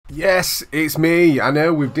Yes, it's me. I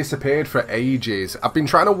know we've disappeared for ages. I've been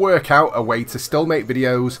trying to work out a way to still make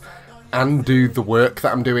videos and do the work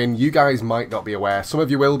that I'm doing. You guys might not be aware. Some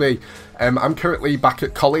of you will be. I'm currently back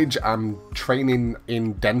at college. I'm training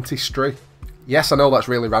in dentistry. Yes, I know that's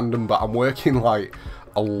really random, but I'm working like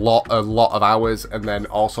a lot of hours and then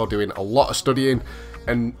also doing a lot of studying,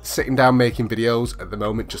 and sitting down making videos at the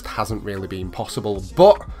moment just hasn't really been possible.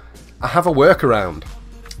 But I have a workaround.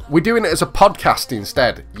 We're doing it as a podcast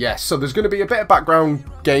instead, yes, so there's going to be a bit of background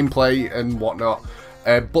gameplay and whatnot,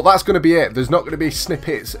 but that's going to be it. There's not going to be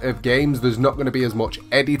snippets of games, there's not going to be as much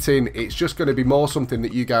editing, it's just going to be more something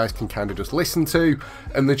that you guys can kind of just listen to,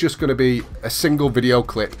 and there's just going to be a single video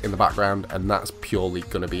clip in the background, and that's purely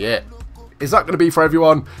going to be it. Is that going to be for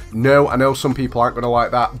everyone? No, I know some people aren't going to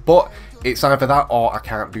like that, but it's either that or I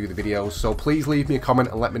can't do the videos, so please leave me a comment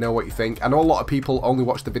and let me know what you think. I know a lot of people only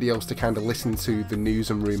watch the videos to kind of listen to the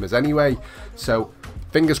news and rumours anyway, so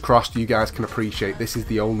fingers crossed you guys can appreciate this is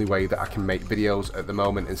the only way that I can make videos at the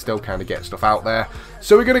moment and still kind of get stuff out there.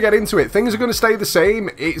 So we're going to get into it. Things are going to stay the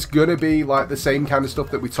same. It's going to be like the same kind of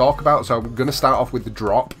stuff that we talk about, so I'm going to start off with the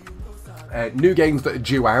drop. New games that are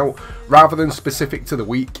due out, rather than specific to the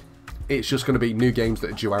week. It's just going to be new games that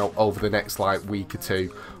are due out over the next like week or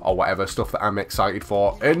two or whatever, stuff that I'm excited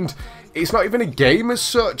for. And it's not even a game as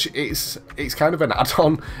such, it's kind of an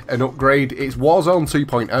add-on, an upgrade. It's Warzone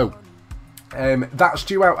 2.0. That's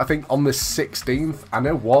due out I think on the 16th. I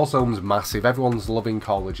know Warzone's massive, everyone's loving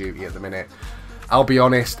Call of Duty at the minute. I'll be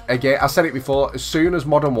honest, again, I said it before, as soon as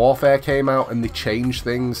Modern Warfare came out and they changed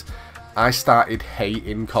things, I started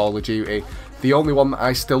hating Call of Duty. The only one that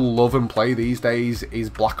I still love and play these days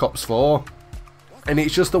is Black Ops 4. And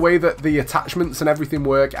it's just the way that the attachments and everything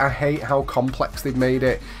work. I hate how complex they've made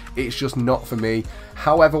it. It's just not for me.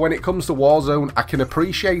 However, when it comes to Warzone, I can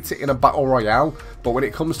appreciate it in a battle royale. But when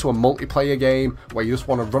it comes to a multiplayer game where you just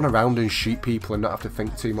want to run around and shoot people and not have to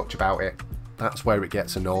think too much about it, that's where it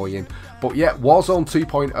gets annoying. But yeah, Warzone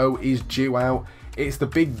 2.0 is due out. It's the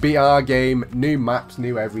big BR game, new maps,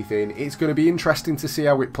 new everything. It's going to be interesting to see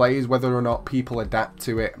how it plays, whether or not people adapt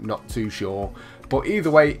to it, I'm not too sure. But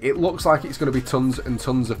either way, it looks like it's going to be tons and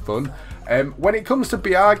tons of fun. When it comes to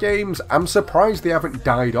BR games, I'm surprised they haven't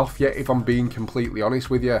died off yet, if I'm being completely honest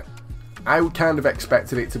with you. I kind of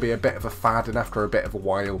expected it to be a bit of a fad, and after a bit of a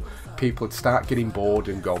while, people would start getting bored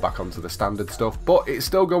and go back onto the standard stuff. But it's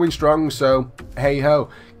still going strong, so hey ho.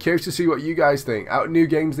 Curious to see what you guys think. Out of new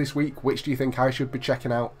games this week, which do you think I should be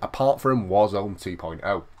checking out, apart from Warzone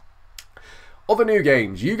 2.0? Other new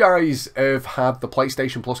games, you guys have had the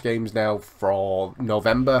PlayStation Plus games now for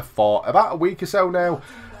November, for about a week or so now.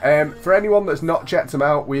 For anyone that's not checked them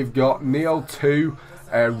out, we've got Neo 2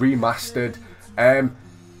 remastered.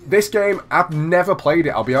 This game, I've never played it,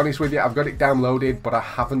 I'll be honest with you. I've got it downloaded, but I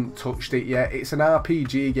haven't touched it yet. It's an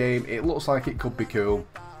RPG game. It looks like it could be cool.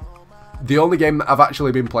 The only game that I've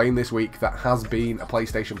actually been playing this week that has been a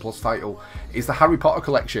PlayStation Plus title is the Harry Potter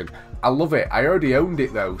collection. I love it. I already owned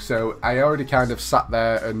it though, so I already kind of sat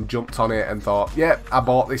there and jumped on it and thought, yeah, I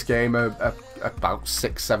bought this game about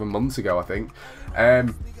 6-7 months ago, I think.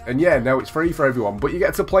 And yeah, no, it's free for everyone, but you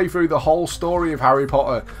get to play through the whole story of Harry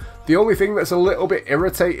Potter. The only thing that's a little bit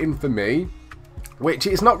irritating for me, which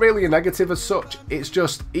is not really a negative as such, it's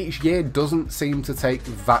just each year doesn't seem to take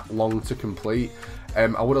that long to complete.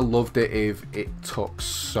 I would have loved it if it took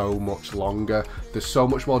so much longer. There's so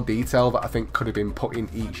much more detail that I think could have been put in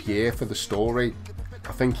each year for the story.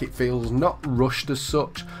 I think it feels not rushed as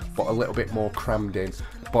such, but a little bit more crammed in.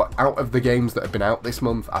 But out of the games that have been out this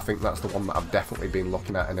month, I think that's the one that I've definitely been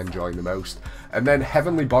looking at and enjoying the most. And then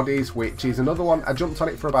Heavenly Bodies, which is another one. I jumped on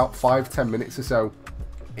it for about 5-10 minutes or so.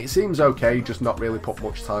 It seems okay, just not really put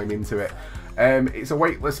much time into it. It's a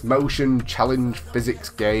weightless motion challenge physics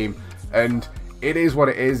game, and it is what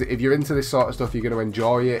it is. If you're into this sort of stuff, you're going to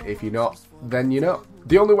enjoy it. If you're not, then you're not.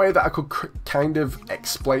 The only way that I could kind of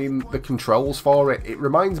explain the controls for it, it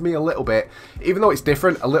reminds me a little bit, even though it's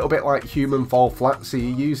different, a little bit like Human Fall Flat. So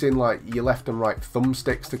you're using like your left and right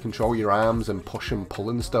thumbsticks to control your arms and push and pull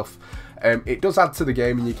and stuff. It does add to the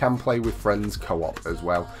game, and you can play with friends co-op as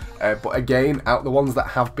well. But again, out of the ones that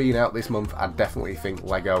have been out this month, I definitely think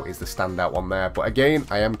Lego is the standout one there. But again,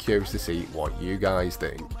 I am curious to see what you guys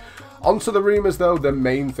think. On to the rumours though, the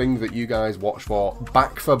main thing that you guys watch for.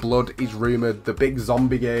 Back 4 Blood is rumoured, the big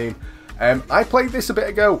zombie game. I played this a bit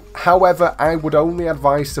ago, however, I would only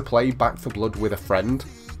advise to play Back 4 Blood with a friend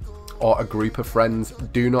or a group of friends.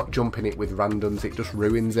 Do not jump in it with randoms, it just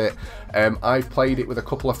ruins it. I've played it with a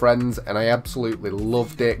couple of friends and I absolutely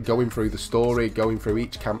loved it, going through the story, going through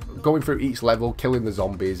each camp, going through each level, killing the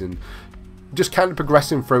zombies and just kind of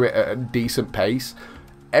progressing through it at a decent pace.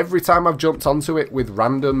 every time I've jumped onto it with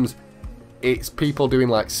randoms, it's people doing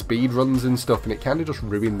like speed runs and stuff, and it kind of just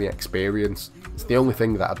ruined the experience. It's the only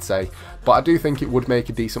thing that I'd say. But I do think it would make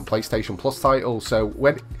a decent PlayStation Plus title. So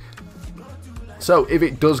if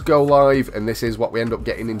it does go live, and this is what we end up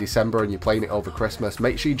getting in December, and you're playing it over Christmas,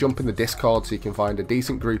 make sure you jump in the Discord so you can find a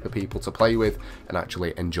decent group of people to play with and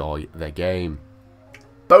actually enjoy their game.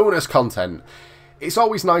 Bonus content. It's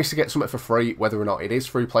always nice to get something for free, whether or not it is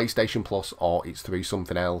through PlayStation Plus or it's through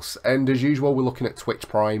something else. And as usual, we're looking at Twitch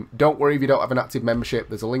Prime. Don't worry if you don't have an active membership.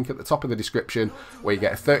 There's a link at the top of the description where you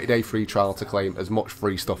get a 30-day free trial to claim as much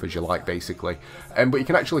free stuff as you like, basically. But you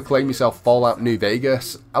can actually claim yourself Fallout New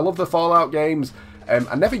Vegas. I love the Fallout games.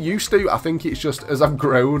 I never used to. I think it's just as I've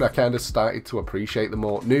grown, I kind of started to appreciate them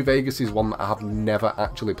more. New Vegas is one that I have never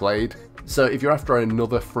actually played. So if you're after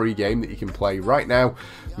another free game that you can play right now,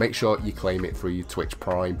 make sure you claim it through your Twitch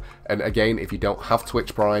Prime. And again, if you don't have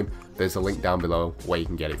Twitch Prime, there's a link down below where you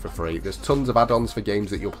can get it for free. There's tons of add-ons for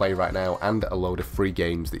games that you'll play right now, and a load of free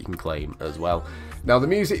games that you can claim as well. Now, the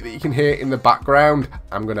music that you can hear in the background,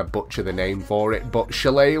 I'm going to butcher the name for it, but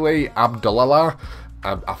Shillelagh Abdullah,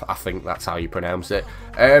 I think that's how you pronounce it.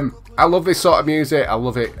 I love this sort of music. I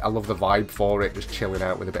love it. I love the vibe for it. Just chilling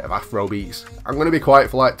out with a bit of Afro beats. I'm going to be quiet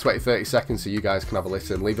for like 20-30 seconds so you guys can have a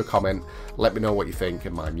listen. Leave a comment. Let me know what you think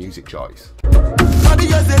of my music choice.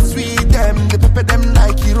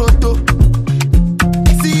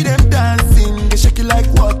 See them dancing, they shake it like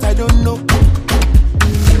what I don't know.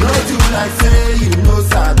 Not you like say you know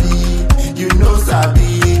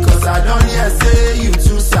Sabi, cause I don't hear say you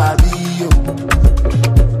too Sabi.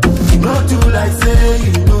 Not do like say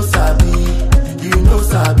you know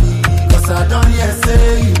Sabi, cause I don't hear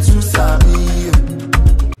say you too Sabi.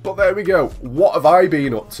 But there we go. What have I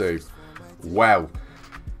been up to? Well,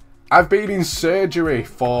 I've been in surgery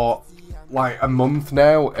for like a month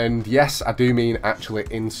now, and yes, I do mean actually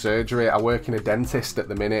in surgery. I work in a dentist at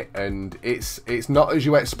the minute, and it's not as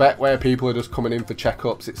you expect where people are just coming in for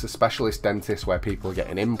checkups. It's a specialist dentist where people are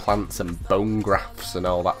getting implants and bone grafts and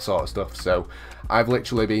all that sort of stuff. So I've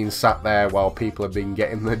literally been sat there while people have been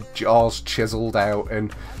getting the jaws chiseled out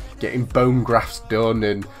and getting bone grafts done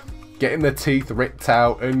and getting the teeth ripped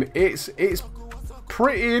out, and it's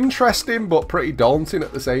pretty interesting but pretty daunting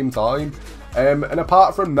at the same time. And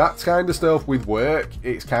apart from that kind of stuff with work,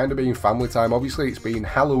 it's kind of been family time. Obviously, it's been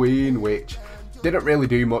Halloween, which didn't really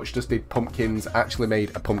do much, just did pumpkins. Actually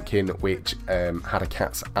made a pumpkin which had a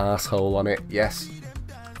cat's asshole on it. Yes,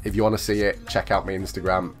 if you want to see it, check out my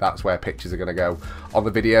Instagram. That's where pictures are going to go on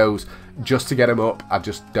the videos. Just to get them up, I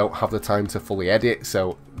just don't have the time to fully edit,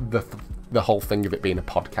 so the whole thing of it being a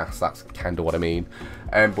podcast, that's kind of what I mean.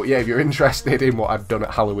 But yeah, if you're interested in what I've done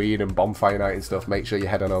at Halloween and bonfire night and stuff, make sure you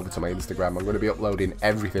head on over to my Instagram. I'm going to be uploading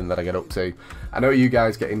everything that I get up to. I know you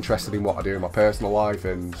guys get interested in what I do in my personal life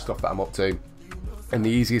and stuff that I'm up to, and the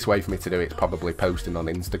easiest way for me to do it is probably posting on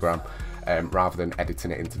Instagram rather than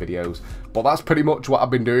editing it into videos. But that's pretty much what I've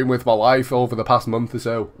been doing with my life over the past month or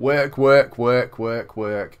so. Work,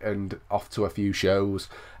 and off to a few shows.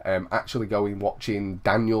 Actually watching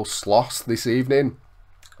Daniel Sloss this evening,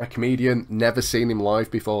 a comedian. Never seen him live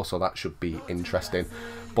before, so that should be interesting.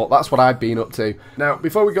 But that's what I've been up to. Now,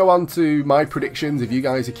 before we go on to my predictions, if you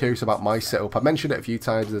guys are curious about my setup, I've mentioned it a few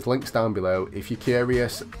times, there's links down below. If you're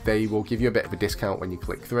curious, they will give you a bit of a discount when you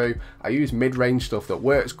click through. I use mid-range stuff that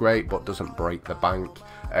works great but doesn't break the bank.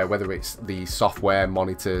 Whether it's the software,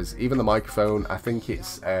 monitors, even the microphone. I think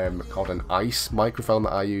it's called an ICE microphone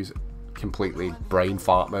that I use. Completely brain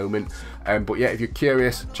fart moment. But yeah, if you're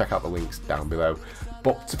curious, check out the links down below.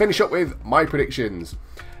 But to finish up with my predictions,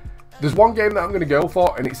 there's one game that I'm going to go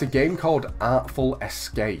for, and it's a game called Artful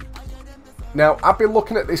Escape. Now, I've been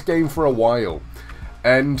looking at this game for a while,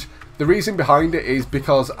 and the reason behind it is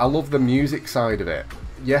because I love the music side of it.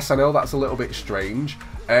 Yes, I know that's a little bit strange,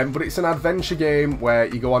 but it's an adventure game where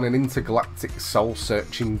you go on an intergalactic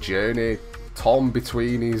soul-searching journey torn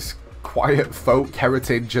between his quiet folk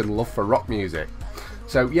heritage and love for rock music.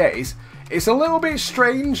 So yeah, it's a little bit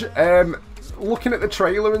strange. Looking at the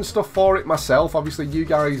trailer and stuff for it myself, obviously you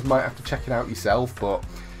guys might have to check it out yourself, but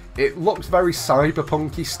it looks very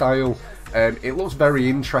cyberpunky style. It looks very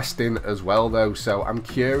interesting as well though, so I'm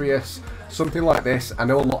curious. Something like this, I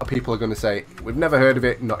know a lot of people are going to say, we've never heard of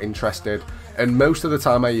it, not interested, and most of the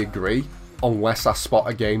time I agree, unless I spot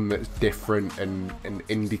a game that's different and an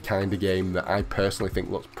indie kind of game that I personally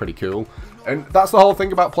think looks pretty cool. And that's the whole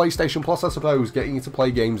thing about PlayStation Plus, I suppose, getting you to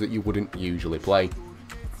play games that you wouldn't usually play.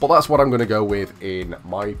 But that's what I'm going to go with in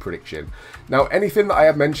my prediction. Now, anything that I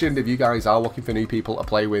have mentioned, if you guys are looking for new people to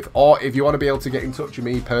play with, or if you want to be able to get in touch with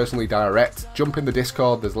me personally direct, jump in the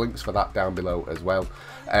Discord. There's links for that down below as well.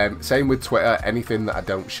 Same with Twitter. Anything that I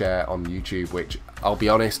don't share on YouTube, which I'll be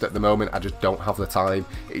honest, at the moment I just don't have the time.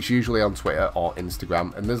 It's usually on Twitter or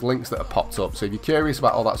Instagram, and there's links that have popped up. So if you're curious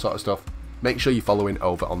about all that sort of stuff, make sure you're following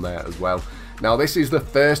over on there as well. Now, this is the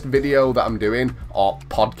first video that I'm doing, or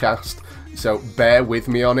podcast, so bear with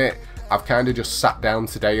me on it. I've kind of just sat down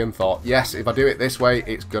today and thought, yes, if I do it this way,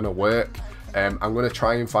 it's going to work. I'm going to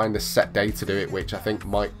try and find a set day to do it, which I think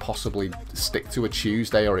might possibly stick to a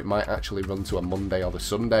Tuesday, or it might actually run to a Monday or the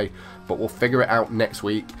Sunday, but we'll figure it out next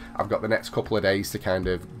week. I've got the next couple of days to kind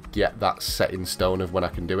of get that set in stone of when I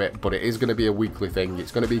can do it, but it is going to be a weekly thing.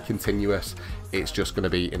 It's going to be continuous. It's just going to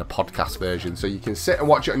be in a podcast version, so you can sit and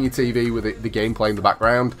watch it on your TV with the gameplay in the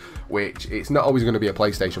background, which it's not always going to be a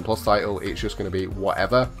PlayStation Plus title. It's just going to be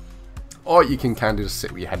whatever. Or you can kind of just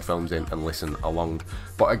sit with your headphones in and listen along.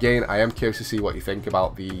 But again, I am curious to see what you think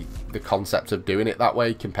about the concept of doing it that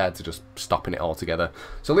way compared to just stopping it altogether.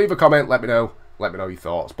 So leave a comment, let me know your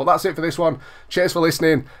thoughts. But that's it for this one. Cheers for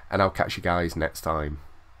listening, and I'll catch you guys next time.